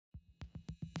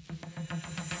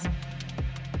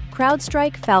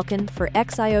CrowdStrike Falcon for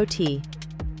XIoT.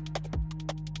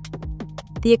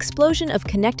 The explosion of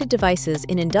connected devices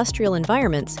in industrial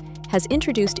environments has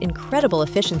introduced incredible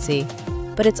efficiency,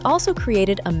 but it's also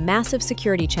created a massive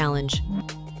security challenge.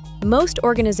 Most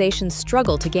organizations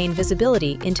struggle to gain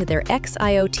visibility into their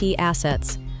XIoT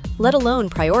assets, let alone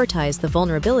prioritize the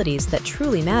vulnerabilities that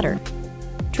truly matter.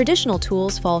 Traditional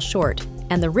tools fall short,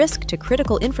 and the risk to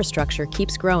critical infrastructure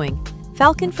keeps growing.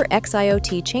 Falcon for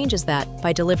XIoT changes that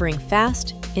by delivering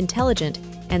fast, intelligent,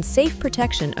 and safe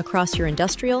protection across your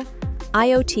industrial,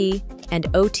 IoT, and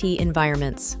OT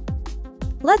environments.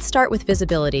 Let's start with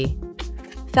visibility.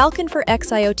 Falcon for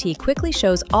XIoT quickly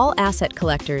shows all asset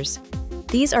collectors.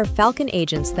 These are Falcon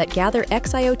agents that gather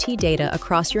XIoT data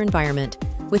across your environment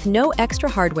with no extra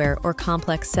hardware or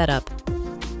complex setup.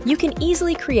 You can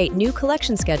easily create new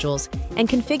collection schedules and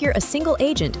configure a single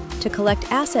agent to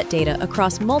collect asset data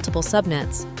across multiple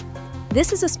subnets.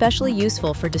 This is especially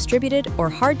useful for distributed or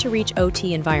hard-to-reach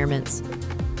OT environments.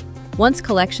 Once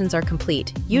collections are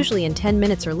complete, usually in 10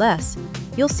 minutes or less,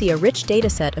 you'll see a rich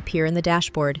dataset appear in the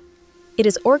dashboard. It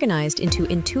is organized into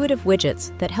intuitive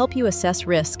widgets that help you assess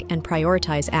risk and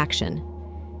prioritize action.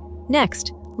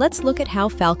 Next, let's look at how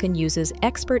Falcon uses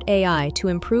ExPRT.AI to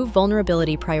improve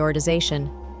vulnerability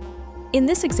prioritization. In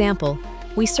this example,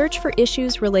 we search for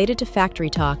issues related to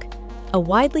FactoryTalk, a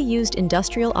widely used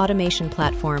industrial automation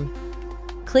platform.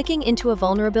 Clicking into a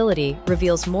vulnerability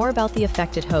reveals more about the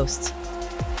affected hosts.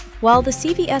 While the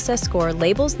CVSS score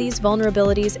labels these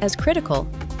vulnerabilities as critical,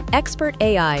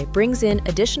 ExPRT.AI brings in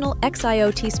additional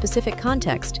XIoT-specific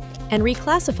context and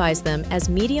reclassifies them as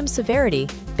medium severity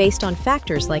based on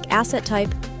factors like asset type,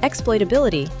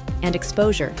 exploitability, and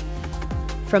exposure.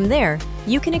 From there,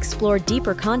 you can explore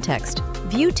deeper context,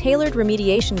 view tailored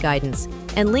remediation guidance,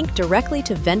 and link directly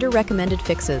to vendor-recommended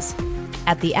fixes.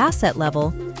 At the asset level,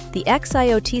 the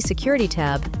XIoT Security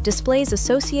tab displays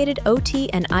associated OT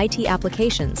and IT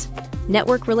applications,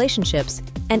 network relationships,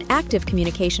 and active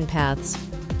communication paths.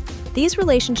 These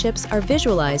relationships are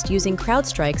visualized using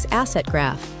CrowdStrike's asset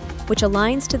graph, which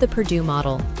aligns to the Purdue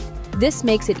model. This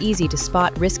makes it easy to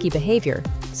spot risky behavior,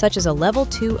 such as a Level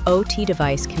 2 OT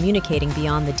device communicating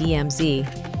beyond the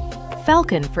DMZ.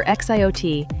 Falcon for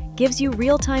XIoT gives you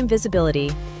real-time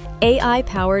visibility,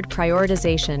 AI-powered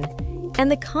prioritization, and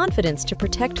the confidence to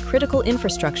protect critical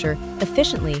infrastructure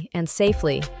efficiently and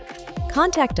safely.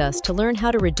 Contact us to learn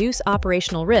how to reduce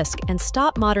operational risk and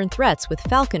stop modern threats with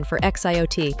Falcon for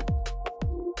XIoT.